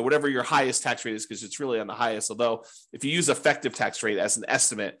 whatever your highest tax rate is, because it's really on the highest, although if you use effective tax rate as an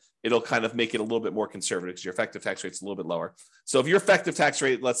estimate, it'll kind of make it a little bit more conservative because your effective tax rate is a little bit lower. So if your effective tax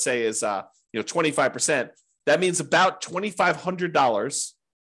rate, let's say, is 25%, that means about $2,500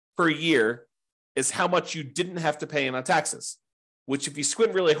 per year is how much you didn't have to pay in on taxes, which if you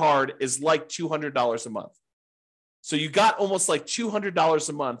squint really hard is like $200 a month. So you got almost like $200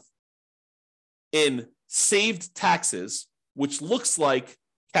 a month in saved taxes, which looks like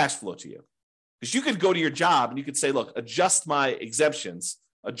cash flow to you. Because you could go to your job and you could say, look, adjust my exemptions,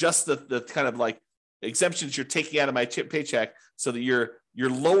 adjust the kind of like exemptions you're taking out of my paycheck so that you're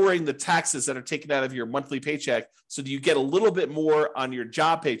lowering the taxes that are taken out of your monthly paycheck so that you get a little bit more on your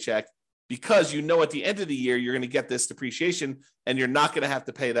job paycheck, because at the end of the year, you're going to get this depreciation and you're not going to have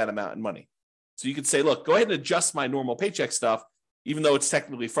to pay that amount in money. So you could say, look, go ahead and adjust my normal paycheck stuff, even though it's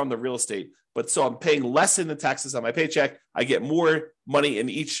technically from the real estate. But so I'm paying less in the taxes on my paycheck. I get more money in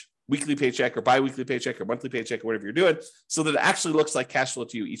each weekly paycheck or biweekly paycheck or monthly paycheck or whatever you're doing, so that it actually looks like cash flow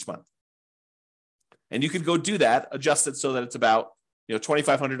to you each month. And you could go do that, adjust it so that it's about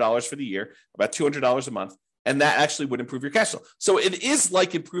 $2,500 for the year, about $200 a month. And that actually would improve your cash flow. So it is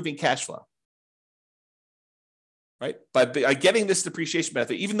like improving cash flow, right? By getting this depreciation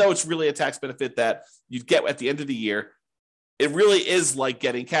benefit, even though it's really a tax benefit that you get at the end of the year, it really is like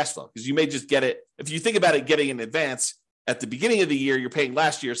getting cash flow, because you may just get it. If you think about it, getting in advance at the beginning of the year, you're paying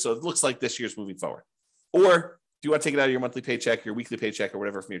last year. So it looks like this year's moving forward. Or if you want to take it out of your monthly paycheck, your weekly paycheck, or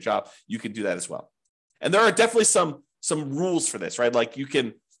whatever from your job, you can do that as well. And there are definitely some rules for this, right? Like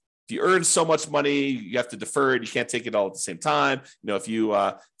if you earn so much money, you have to defer it. You can't take it all at the same time. If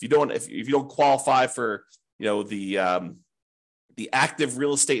you don't qualify for, the active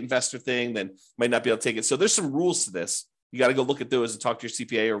real estate investor thing, then you might not be able to take it. So there's some rules to this. You got to go look at those and talk to your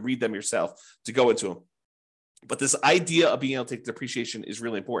CPA or read them yourself to go into them. But this idea of being able to take depreciation is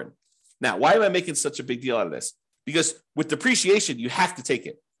really important. Now, why am I making such a big deal out of this? Because with depreciation, you have to take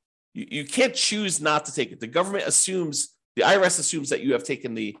it. You can't choose not to take it. The IRS assumes that you have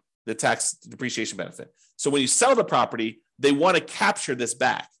taken the tax depreciation benefit. So when you sell the property, they want to capture this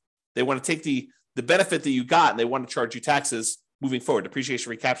back. They want to take the benefit that you got and they want to charge you taxes moving forward, depreciation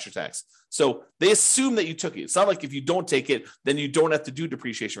recapture tax. So they assume that you took it. It's not like if you don't take it, then you don't have to do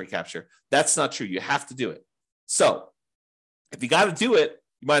depreciation recapture. That's not true. You have to do it. So if you got to do it,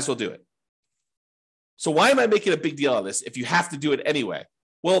 you might as well do it. So why am I making a big deal of this if you have to do it anyway?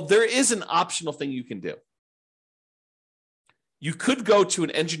 Well, there is an optional thing you can do. You could go to an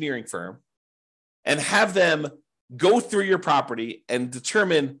engineering firm and have them go through your property and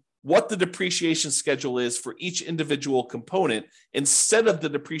determine what the depreciation schedule is for each individual component instead of the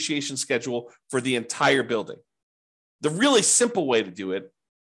depreciation schedule for the entire building. The really simple way to do it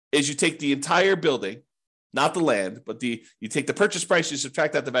is you take the entire building, not the land, but you take the purchase price, you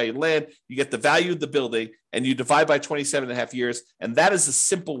subtract out the value of the land, you get the value of the building, and you divide by 27 and a half years, and that is a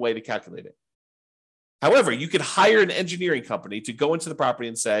simple way to calculate it. However, you could hire an engineering company to go into the property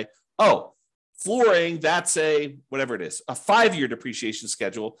and say, oh, flooring, that's a 5-year depreciation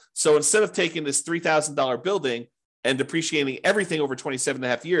schedule. So instead of taking this $3,000 building and depreciating everything over 27 and a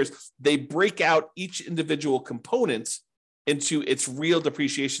half years, they break out each individual component into its real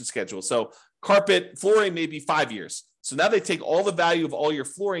depreciation schedule. So flooring may be 5 years. So now they take all the value of all your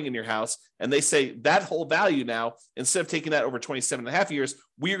flooring in your house and they say that whole value now, instead of taking that over 27 and a half years,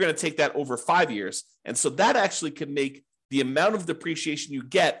 we are going to take that over 5 years. And so that actually can make the amount of depreciation you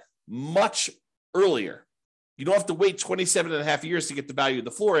get much earlier. You don't have to wait 27 and a half years to get the value of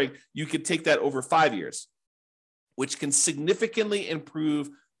the flooring. You can take that over 5 years, which can significantly improve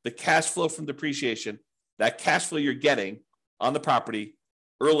the cash flow from depreciation, that cash flow you're getting on the property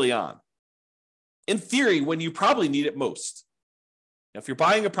early on. In theory, when you probably need it most. Now, if you're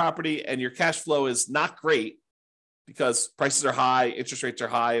buying a property and your cash flow is not great because prices are high, interest rates are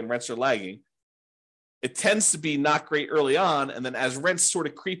high, and rents are lagging, it tends to be not great early on. And then as rents sort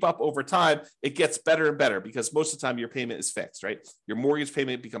of creep up over time, it gets better and better because most of the time your payment is fixed, right? Your mortgage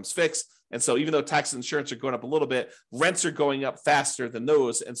payment becomes fixed. And so even though tax and insurance are going up a little bit, rents are going up faster than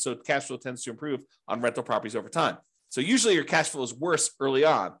those. And so cash flow tends to improve on rental properties over time. So usually your cash flow is worse early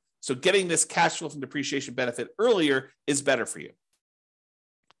on. So getting this cash flow from depreciation benefit earlier is better for you.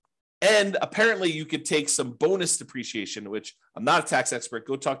 And apparently you could take some bonus depreciation, which I'm not a tax expert.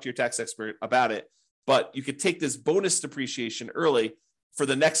 Go talk to your tax expert about it. But you could take this bonus depreciation early for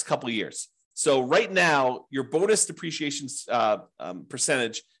the next couple of years. So right now, your bonus depreciation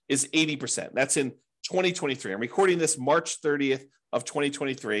percentage is 80%. That's in 2023. I'm recording this March 30th of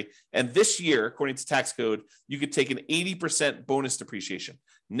 2023. And this year, according to tax code, you could take an 80% bonus depreciation.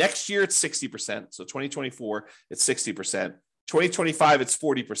 Next year, it's 60%. So 2024, it's 60%. 2025, it's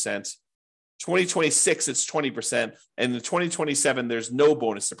 40%. 2026, it's 20%. And in 2027, there's no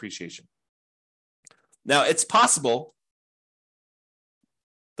bonus depreciation. Now, it's possible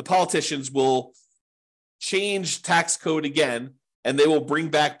the politicians will change tax code again, and they will bring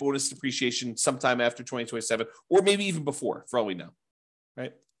back bonus depreciation sometime after 2027, or maybe even before, for all we know,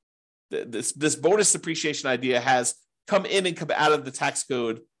 right? This bonus depreciation idea has come in and come out of the tax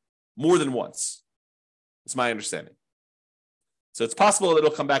code more than once. It's my understanding. So it's possible that it'll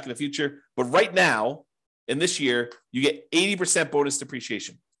come back in the future, but right now, in this year, you get 80% bonus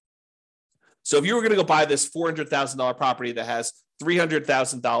depreciation. So if you were going to go buy this $400,000 property that has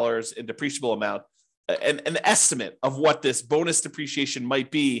 $300,000 in depreciable amount, an estimate of what this bonus depreciation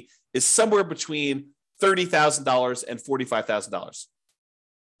might be is somewhere between $30,000 and $45,000.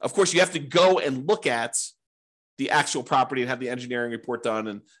 Of course, you have to go and look at the actual property and have the engineering report done,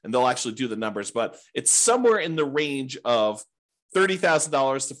 and they'll actually do the numbers. But it's somewhere in the range of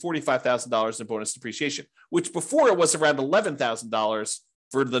 $30,000 to $45,000 in bonus depreciation, which before it was around $11,000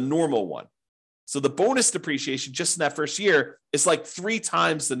 for the normal one. So the bonus depreciation just in that first year is like 3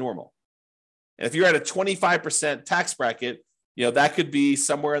 times the normal. And if you're at a 25% tax bracket, that could be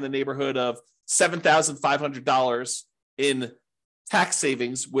somewhere in the neighborhood of $7,500 in tax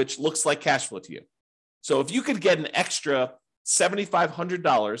savings, which looks like cash flow to you. So if you could get an extra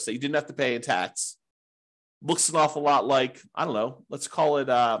 $7,500 that you didn't have to pay in tax, looks an awful lot like, I don't know, let's call it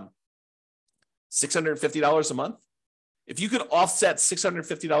 $650 a month. If you could offset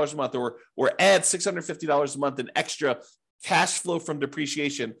 $650 a month or add $650 a month in extra cash flow from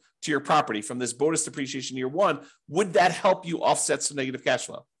depreciation to your property from this bonus depreciation year one, would that help you offset some negative cash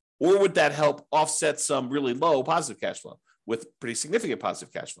flow? Or would that help offset some really low positive cash flow with pretty significant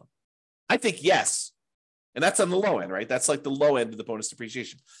positive cash flow? I think yes. And that's on the low end, right? That's like the low end of the bonus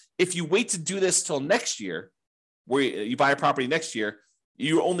depreciation. If you wait to do this till next year, where you buy a property next year,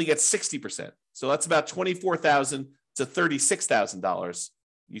 you only get 60%. So that's about $24,000 to $36,000.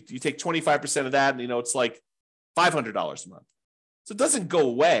 You take 25% of that, and it's like $500 a month. So it doesn't go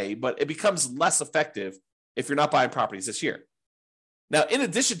away, but it becomes less effective if you're not buying properties this year. Now, in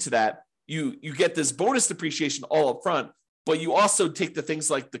addition to that, you get this bonus depreciation all up front, but you also take the things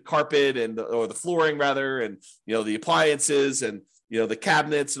like the carpet or the flooring rather, and the appliances and the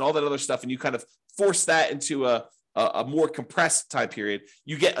cabinets and all that other stuff, and you kind of force that into a more compressed time period.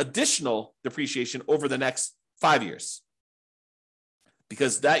 You get additional depreciation over the next 5 years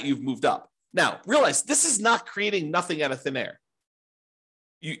because that you've moved up. Now, realize this is not creating nothing out of thin air.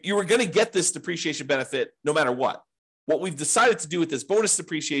 You were going to get this depreciation benefit no matter what. What we've decided to do with this bonus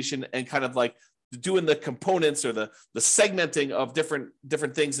depreciation and kind of like doing the components or the segmenting of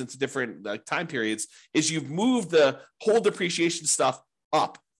different things into different time periods is you've moved the whole depreciation stuff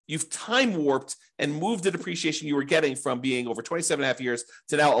up. You've time warped and moved the depreciation you were getting from being over 27 and a half years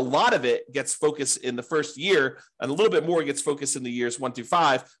to now a lot of it gets focused in the first year and a little bit more gets focused in the years 1 through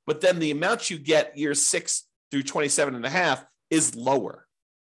 5. But then the amount you get years 6 through 27 and a half is lower.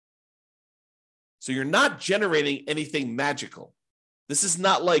 So you're not generating anything magical. This is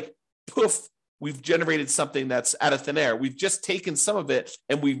not like, poof, we've generated something that's out of thin air. We've just taken some of it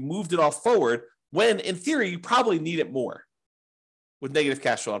and we've moved it all forward when, in theory, you probably need it more with negative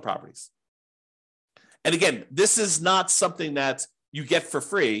cash flow on properties. And again, this is not something that you get for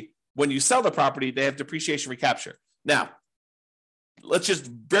free. When you sell the property, they have depreciation recapture. Now, let's just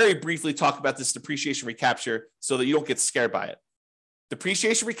very briefly talk about this depreciation recapture so that you don't get scared by it.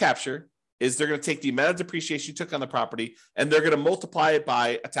 Depreciation recapture is they're going to take the amount of depreciation you took on the property and they're going to multiply it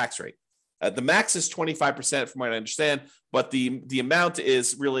by a tax rate. The max is 25% from what I understand, but the amount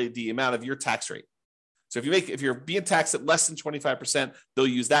is really the amount of your tax rate. So if you're being taxed at less than 25%, they'll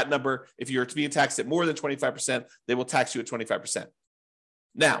use that number. If you're being taxed at more than 25%, they will tax you at 25%.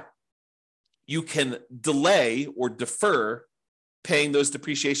 Now, you can delay or defer paying those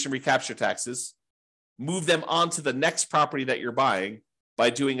depreciation recapture taxes, move them onto the next property that you're buying by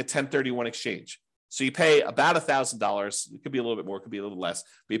doing a 1031 exchange. So you pay about $1,000. It could be a little bit more, it could be a little less,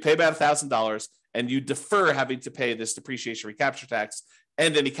 but you pay about $1,000 and you defer having to pay this depreciation recapture tax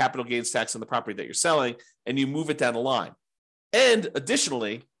and any capital gains tax on the property that you're selling, and you move it down the line. And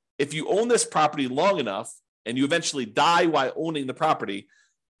additionally, if you own this property long enough and you eventually die while owning the property,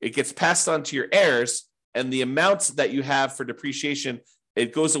 it gets passed on to your heirs, and the amounts that you have for depreciation,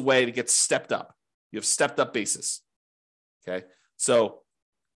 it goes away and it gets stepped up. You have stepped up basis. Okay. So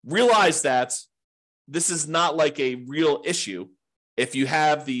realize that this is not like a real issue. If you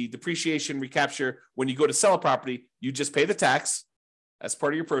have the depreciation recapture, when you go to sell a property, you just pay the tax as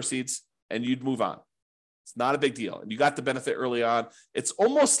part of your proceeds and you'd move on. It's not a big deal. And you got the benefit early on. It's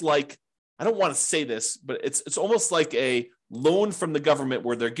almost like, I don't want to say this, but it's almost like a loan from the government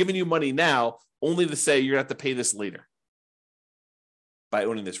where they're giving you money now only to say you're going to have to pay this later by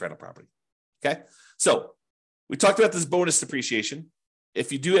owning this rental property. Okay. So we talked about this bonus depreciation.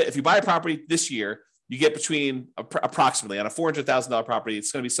 If you buy a property this year, you get between approximately on a $400,000 property,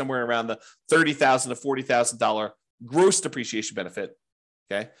 it's going to be somewhere around the $30,000 to $40,000 gross depreciation benefit.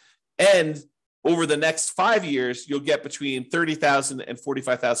 Okay. And over the next 5 years, you'll get between $30,000 and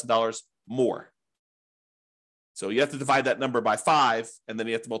 $45,000 more. So you have to divide that number by 5, and then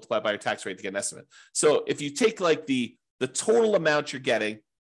you have to multiply by your tax rate to get an estimate. So if you take like the total amount you're getting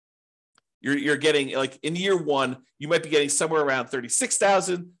like in year one, you might be getting somewhere around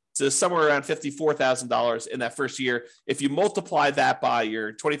 $36,000 to somewhere around $54,000 in that first year. If you multiply that by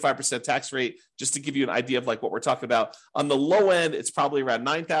your 25% tax rate, just to give you an idea of like what we're talking about, on the low end, it's probably around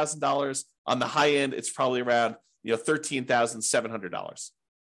 $9,000. On the high end, it's probably around $13,700.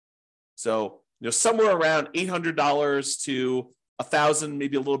 So somewhere around $800 to $1,000,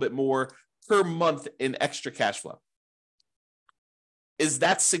 maybe a little bit more per month in extra cash flow. Is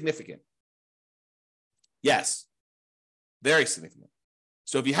that significant? Yes, very significant.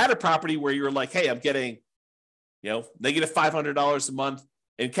 So if you had a property where you're like, hey, I'm getting, negative $500 a month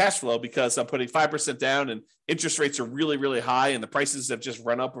in cash flow because I'm putting 5% down and interest rates are really, really high and the prices have just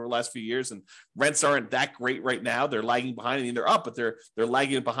run up over the last few years and rents aren't that great right now. They're lagging behind. I mean, they're up, but they're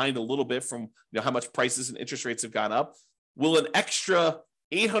lagging behind a little bit from how much prices and interest rates have gone up. Will an extra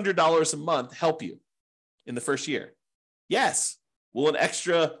 $800 a month help you in the first year? Yes. Will an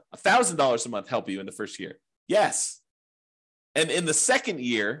extra $1,000 a month help you in the first year? Yes. And in the second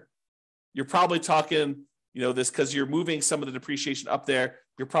year, you're probably talking, this because you're moving some of the depreciation up there.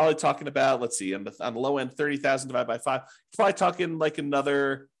 You're probably talking about, let's see, on the low end, 30,000 divided by 5. You're probably talking like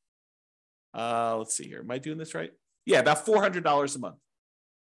another, let's see here. Am I doing this right? Yeah, about $400 a month.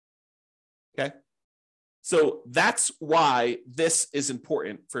 Okay. So that's why this is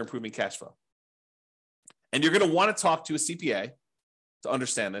important for improving cash flow. And you're going to want to talk to a CPA to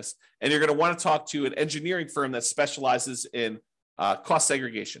understand this. And you're going to want to talk to an engineering firm that specializes in cost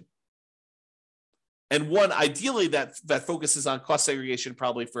segregation. And one ideally that focuses on cost segregation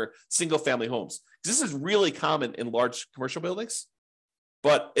probably for single family homes. This is really common in large commercial buildings,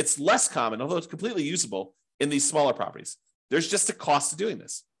 but it's less common, although it's completely usable in these smaller properties. There's just a cost to doing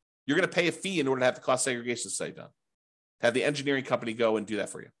this. You're going to pay a fee in order to have the cost segregation study done. Have the engineering company go and do that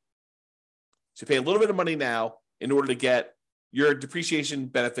for you. So you pay a little bit of money now in order to get your depreciation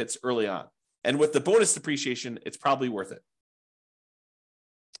benefits early on. And with the bonus depreciation, it's probably worth it.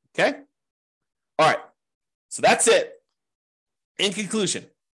 Okay? All right. So that's it. In conclusion,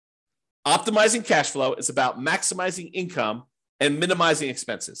 optimizing cash flow is about maximizing income and minimizing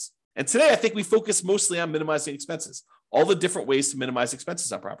expenses. And today, I think we focus mostly on minimizing expenses, all the different ways to minimize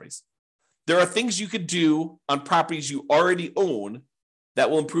expenses on properties. There are things you could do on properties you already own that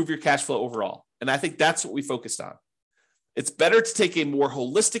will improve your cash flow overall. And I think that's what we focused on. It's better to take a more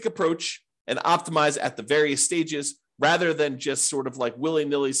holistic approach and optimize at the various stages rather than just sort of like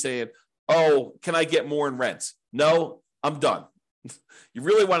willy-nilly saying, oh, can I get more in rent? No, I'm done. You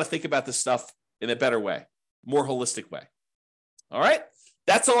really want to think about this stuff in a better way, more holistic way. All right.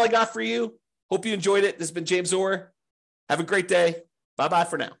 That's all I got for you. Hope you enjoyed it. This has been James Orr. Have a great day. Bye-bye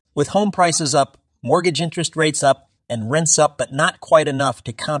for now. With home prices up, mortgage interest rates up, and rents up, but not quite enough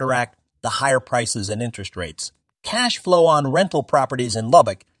to counteract the higher prices and interest rates, cash flow on rental properties in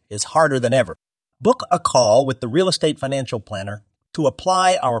Lubbock is harder than ever. Book a call with the Real Estate Financial Planner to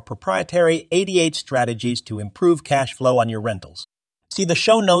apply our proprietary 88 strategies to improve cash flow on your rentals. See the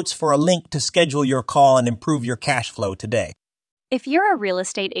show notes for a link to schedule your call and improve your cash flow today. If you're a real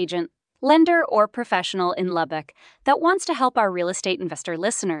estate agent, lender, or professional in Lubbock that wants to help our real estate investor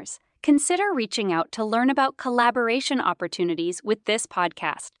listeners, consider reaching out to learn about collaboration opportunities with this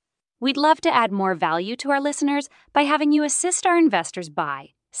podcast. We'd love to add more value to our listeners by having you assist our investors buy,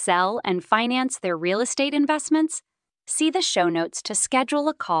 sell, and finance their real estate investments. See the show notes to schedule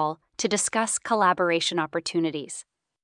a call to discuss collaboration opportunities.